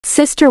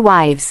Sister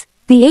wives.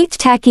 The 8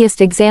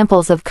 tackiest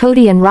examples of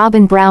Kody and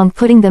Robyn Brown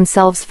putting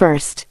themselves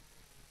first.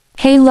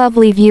 Hey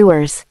lovely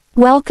viewers.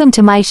 Welcome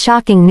to my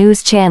shocking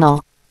news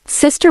channel.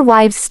 Sister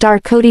Wives star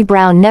Kody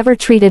Brown never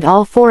treated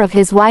all 4 of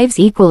his wives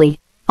equally,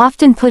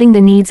 often putting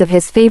the needs of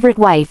his favorite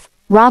wife,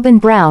 Robyn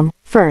Brown,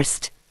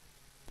 first.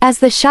 As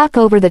the shock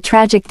over the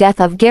tragic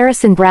death of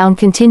Garrison Brown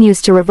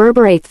continues to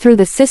reverberate through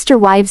the Sister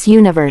Wives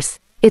universe,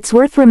 it's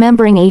worth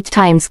remembering 8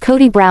 times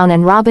Kody Brown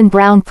and Robyn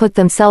Brown put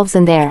themselves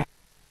and their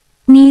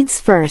needs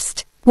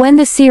first. When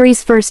the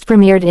series first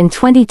premiered in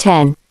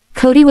 2010,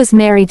 Kody was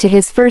married to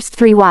his first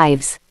 3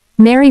 wives,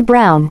 Meri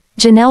Brown,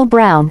 Janelle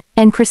Brown,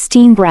 and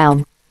Christine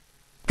Brown.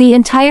 The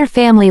entire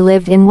family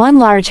lived in one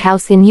large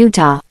house in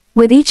Utah,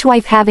 with each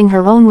wife having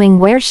her own wing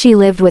where she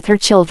lived with her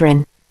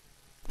children.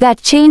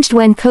 That changed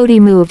when Kody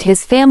moved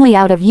his family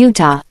out of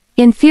Utah,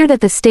 in fear that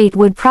the state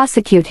would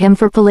prosecute him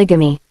for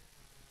polygamy.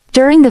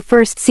 During the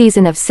first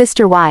season of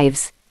Sister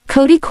Wives,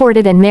 Kody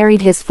courted and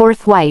married his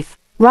 4th wife,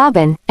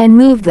 Robyn, and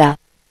moved the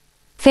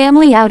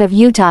family out of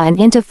Utah and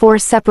into 4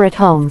 separate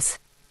homes.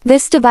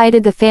 This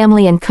divided the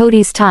family and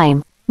Kody's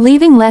time,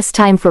 leaving less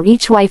time for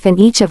each wife and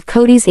each of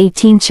Kody's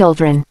 18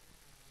 children.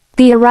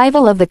 The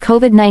arrival of the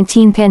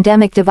COVID-19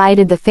 pandemic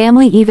divided the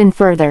family even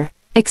further,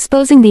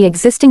 exposing the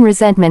existing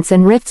resentments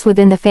and rifts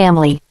within the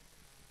family.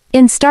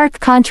 In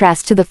stark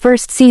contrast to the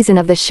first season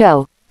of the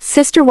show,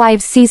 Sister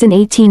Wives Season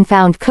 18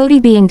 found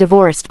Kody being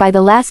divorced by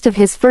the last of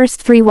his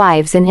first 3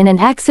 wives and in an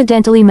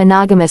accidentally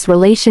monogamous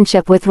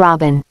relationship with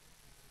Robyn.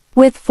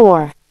 With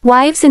 4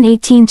 wives and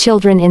 18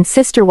 children in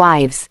Sister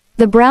Wives,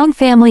 the Brown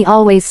family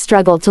always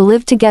struggled to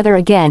live together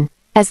again,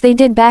 as they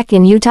did back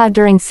in Utah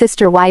during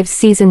Sister Wives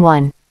Season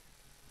 1.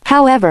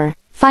 However,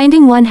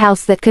 finding one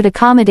house that could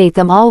accommodate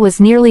them all was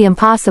nearly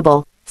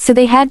impossible, so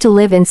they had to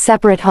live in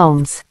separate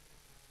homes.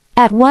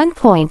 At one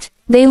point,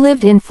 they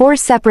lived in 4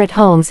 separate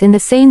homes in the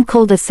same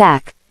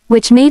cul-de-sac,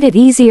 which made it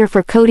easier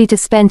for Kody to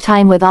spend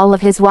time with all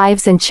of his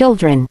wives and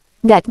children.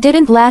 That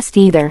didn't last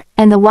either,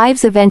 and the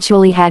wives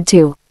eventually had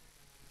to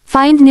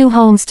find new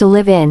homes to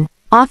live in,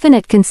 often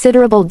at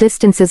considerable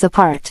distances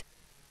apart.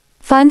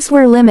 Funds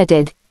were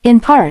limited, in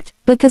part,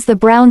 because the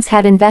Browns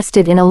had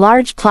invested in a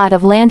large plot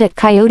of land at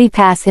Coyote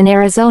Pass in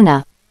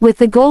Arizona, with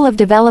the goal of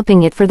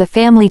developing it for the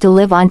family to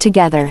live on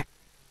together.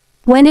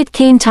 When it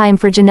came time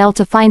for Janelle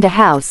to find a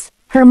house,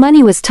 her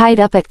money was tied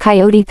up at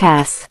Coyote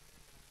Pass.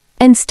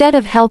 Instead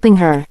of helping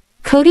her,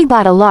 Kody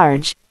bought a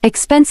large,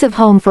 expensive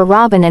home for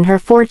Robyn and her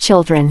 4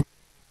 children.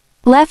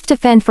 Left to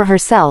fend for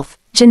herself,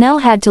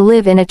 Janelle had to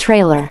live in a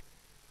trailer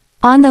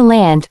on the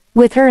land,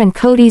 with her and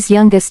Kody's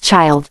youngest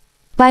child.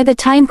 By the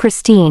time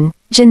Christine,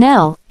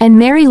 Janelle, and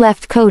Meri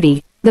left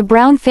Kody, the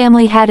Brown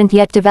family hadn't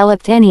yet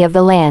developed any of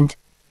the land.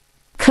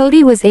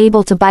 Kody was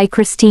able to buy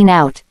Christine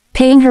out,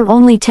 paying her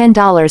only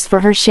 $10 for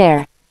her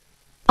share.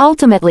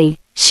 Ultimately,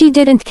 she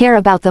didn't care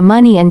about the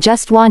money and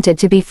just wanted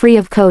to be free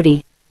of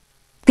Kody.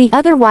 The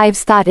other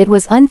wives thought it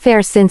was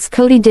unfair since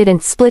Kody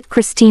didn't split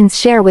Christine's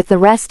share with the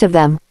rest of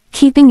them,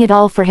 keeping it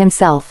all for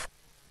himself.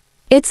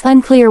 It's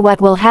unclear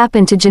what will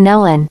happen to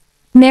Janelle and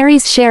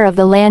Meri's share of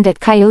the land at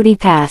Coyote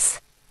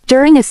Pass.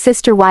 During a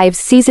Sister Wives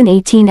Season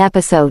 18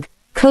 episode,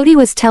 Kody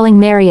was telling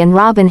Meri and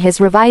Robyn his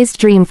revised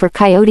dream for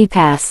Coyote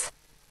Pass.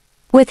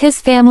 With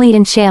his family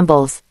in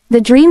shambles,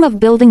 the dream of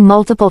building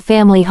multiple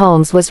family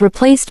homes was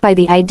replaced by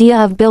the idea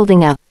of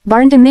building a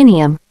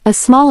barndominium, a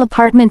small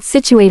apartment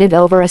situated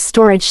over a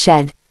storage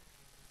shed.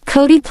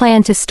 Kody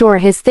planned to store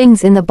his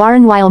things in the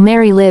barn while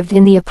Meri lived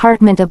in the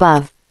apartment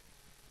above.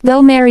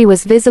 Though Meri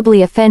was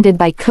visibly offended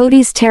by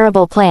Kody's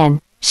terrible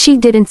plan, she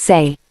didn't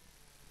say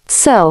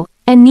so,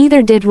 and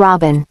neither did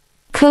Robyn.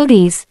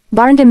 Kody's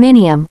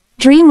barndominium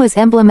dream was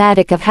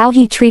emblematic of how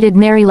he treated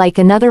Meri like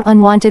another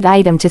unwanted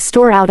item to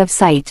store out of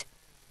sight.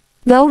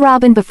 Though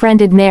Robyn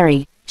befriended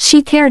Meri,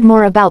 she cared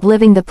more about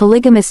living the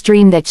polygamous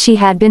dream that she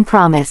had been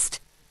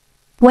promised.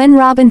 When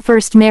Robyn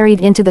first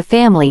married into the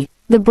family,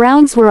 the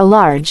Browns were a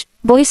large,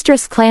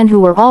 boisterous clan who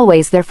were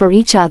always there for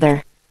each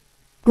other.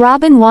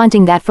 Robyn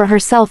wanting that for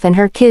herself and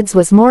her kids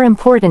was more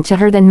important to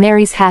her than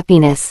Meri's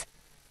happiness.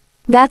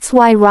 That's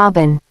why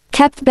Robyn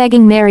kept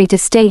begging Meri to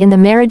stay in the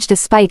marriage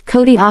despite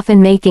Kody often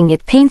making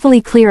it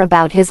painfully clear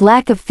about his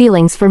lack of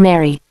feelings for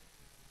Meri.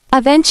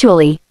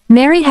 Eventually,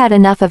 Meri had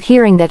enough of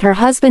hearing that her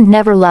husband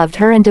never loved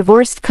her and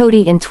divorced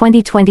Kody in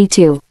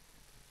 2022.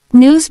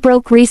 News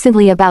broke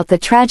recently about the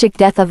tragic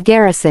death of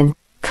Garrison,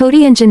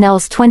 Kody and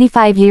Janelle's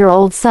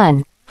 25-year-old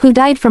son, who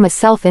died from a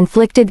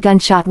self-inflicted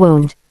gunshot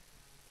wound.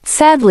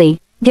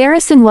 Sadly,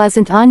 Garrison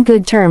wasn't on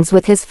good terms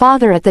with his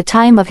father at the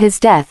time of his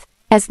death,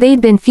 as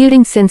they'd been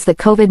feuding since the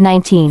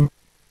COVID-19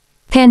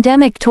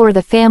 pandemic tore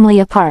the family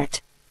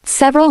apart.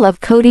 Several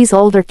of Kody's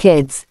older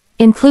kids,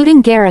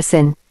 including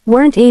Garrison,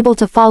 weren't able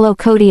to follow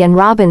Kody and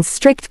Robyn's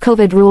strict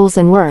COVID rules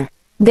and were,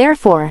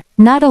 therefore,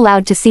 not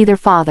allowed to see their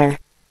father.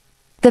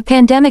 The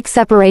pandemic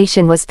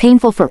separation was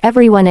painful for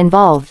everyone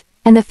involved,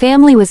 and the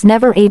family was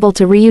never able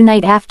to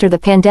reunite after the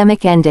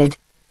pandemic ended.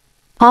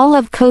 All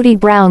of Kody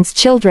Brown's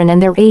children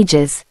and their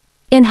ages.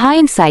 In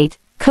hindsight,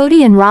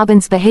 Kody and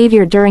Robyn's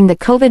behavior during the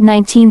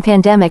COVID-19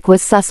 pandemic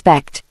was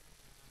suspect.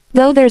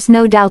 Though there's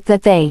no doubt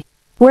that they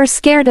were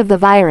scared of the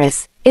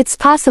virus, it's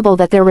possible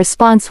that their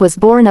response was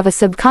born of a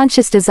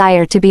subconscious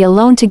desire to be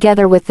alone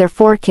together with their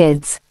 4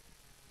 kids.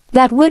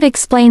 That would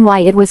explain why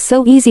it was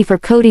so easy for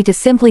Kody to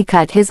simply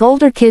cut his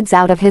older kids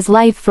out of his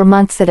life for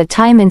months at a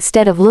time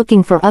instead of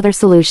looking for other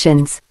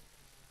solutions.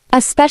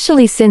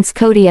 Especially since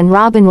Kody and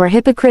Robyn were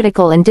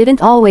hypocritical and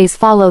didn't always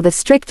follow the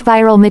strict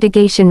viral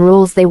mitigation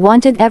rules they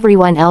wanted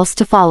everyone else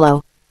to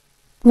follow.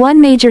 One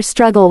major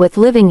struggle with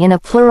living in a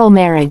plural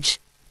marriage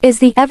is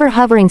the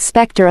ever-hovering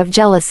specter of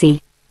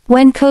jealousy.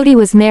 When Kody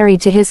was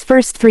married to his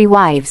first 3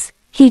 wives,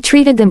 he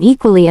treated them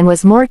equally and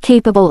was more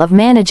capable of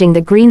managing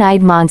the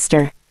green-eyed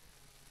monster.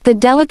 The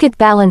delicate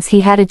balance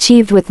he had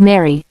achieved with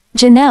Meri,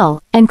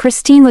 Janelle, and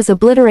Christine was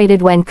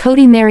obliterated when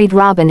Kody married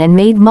Robyn and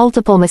made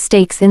multiple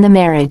mistakes in the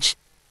marriage.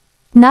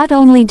 Not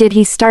only did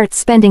he start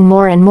spending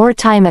more and more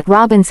time at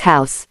Robyn's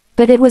house,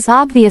 but it was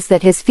obvious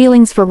that his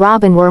feelings for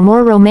Robyn were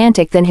more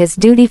romantic than his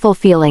dutiful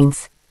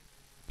feelings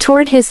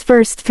toward his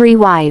first 3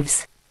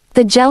 wives.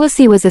 The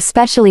jealousy was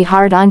especially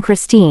hard on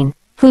Christine,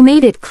 who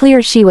made it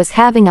clear she was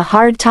having a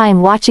hard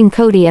time watching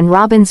Kody and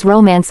Robyn's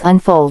romance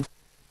unfold.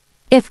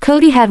 If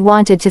Kody had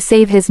wanted to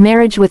save his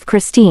marriage with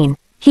Christine,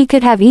 he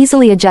could have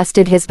easily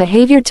adjusted his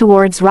behavior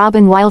towards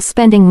Robyn while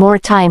spending more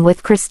time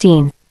with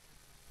Christine.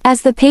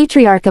 As the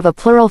patriarch of a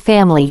plural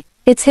family,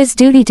 it's his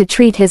duty to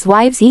treat his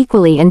wives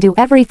equally and do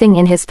everything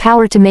in his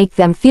power to make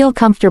them feel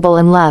comfortable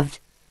and loved.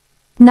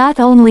 Not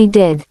only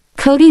did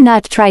Kody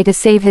not try to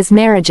save his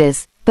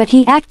marriages, but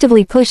he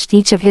actively pushed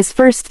each of his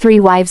first 3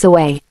 wives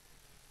away.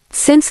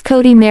 Since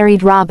Kody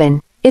married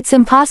Robyn, it's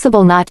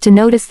impossible not to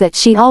notice that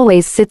she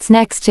always sits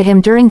next to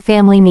him during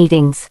family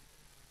meetings.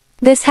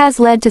 This has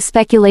led to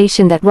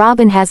speculation that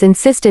Robyn has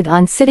insisted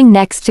on sitting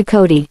next to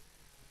Kody.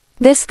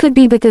 This could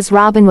be because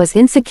Robyn was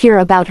insecure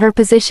about her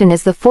position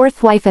as the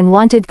 4th wife and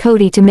wanted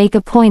Kody to make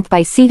a point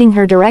by seating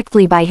her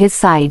directly by his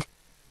side.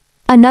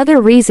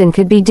 Another reason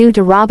could be due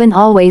to Robyn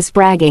always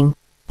bragging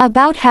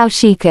about how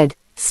she could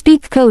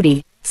speak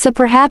Kody, so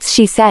perhaps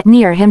she sat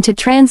near him to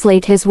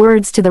translate his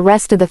words to the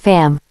rest of the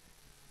fam.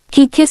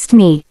 He kissed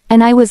me,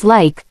 and I was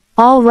like,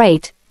 all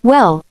right,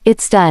 well,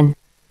 it's done.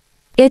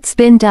 It's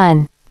been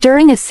done.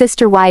 During a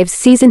Sister Wives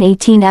Season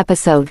 18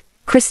 episode,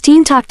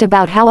 Christine talked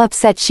about how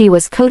upset she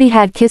was Kody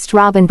had kissed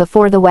Robyn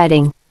before the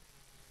wedding.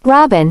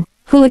 Robyn,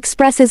 who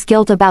expresses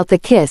guilt about the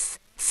kiss,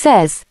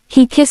 says,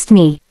 he kissed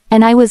me,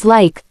 and I was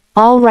like,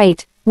 all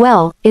right,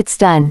 well, it's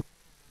done.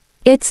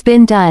 It's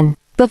been done.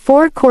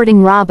 Before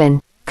courting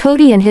Robyn,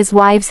 Kody and his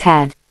wives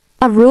had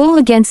a rule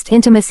against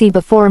intimacy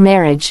before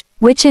marriage,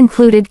 which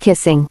included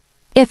kissing.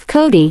 If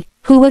Kody,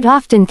 who would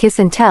often kiss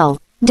and tell,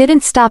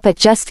 didn't stop at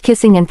just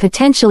kissing and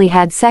potentially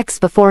had sex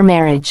before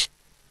marriage.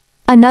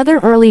 Another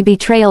early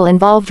betrayal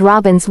involved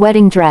Robyn's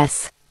wedding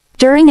dress.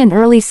 During an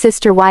early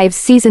Sister Wives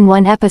Season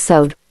 1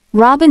 episode,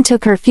 Robyn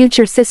took her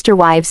future sister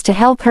wives to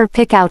help her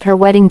pick out her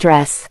wedding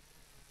dress.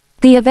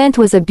 The event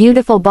was a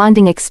beautiful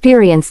bonding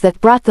experience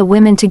that brought the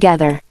women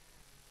together.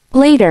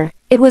 Later,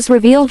 it was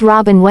revealed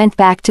Robyn went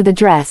back to the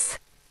dress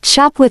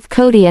shop with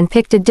Kody and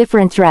picked a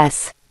different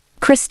dress.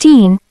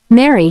 Christine,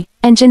 Meri,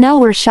 and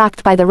Janelle were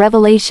shocked by the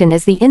revelation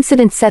as the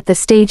incident set the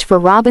stage for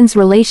Robyn's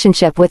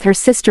relationship with her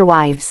sister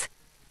wives.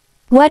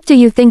 What do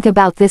you think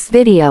about this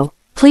video?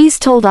 Please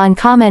told on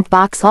comment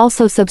box.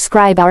 Also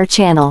subscribe our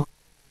channel.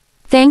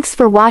 Thanks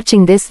for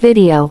watching this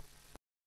video.